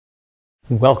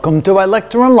Welcome to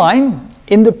iLecture Online.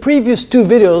 In the previous two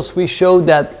videos, we showed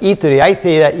that e to the I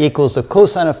theta equals the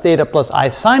cosine of theta plus I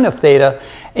sine of theta,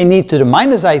 and e to the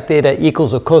minus I theta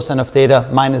equals the cosine of theta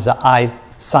minus the I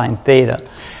sine theta.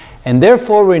 And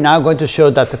therefore, we're now going to show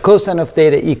that the cosine of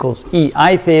theta equals e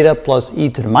I theta plus e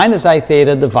to the minus I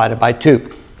theta divided by 2.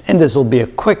 And this will be a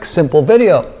quick, simple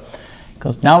video.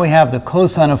 Because now we have the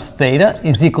cosine of theta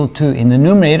is equal to, in the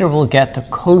numerator, we'll get the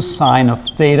cosine of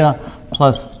theta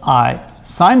plus I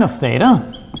sine of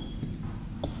theta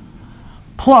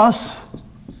plus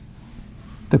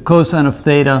the cosine of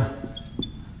theta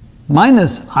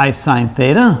minus I sine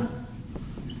theta,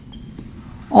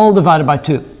 all divided by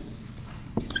 2.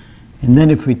 And then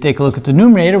if we take a look at the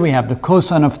numerator, we have the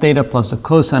cosine of theta plus the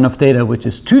cosine of theta, which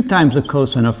is 2 times the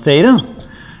cosine of theta.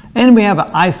 And we have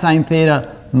an I sine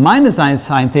theta minus I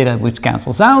sine theta, which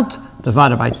cancels out,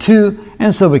 divided by 2.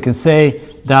 And so we can say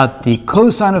that the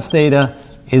cosine of theta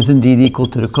is indeed equal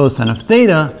to the cosine of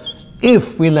theta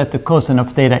if we let the cosine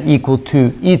of theta equal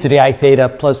to e to the I theta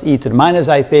plus e to the minus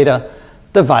I theta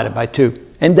divided by 2.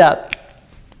 And that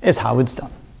is how it's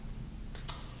done.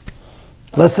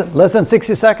 Less than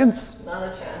 60 seconds? Not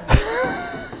a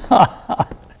chance. All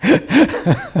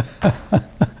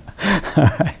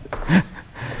right.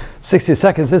 60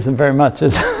 seconds isn't very much,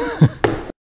 is it?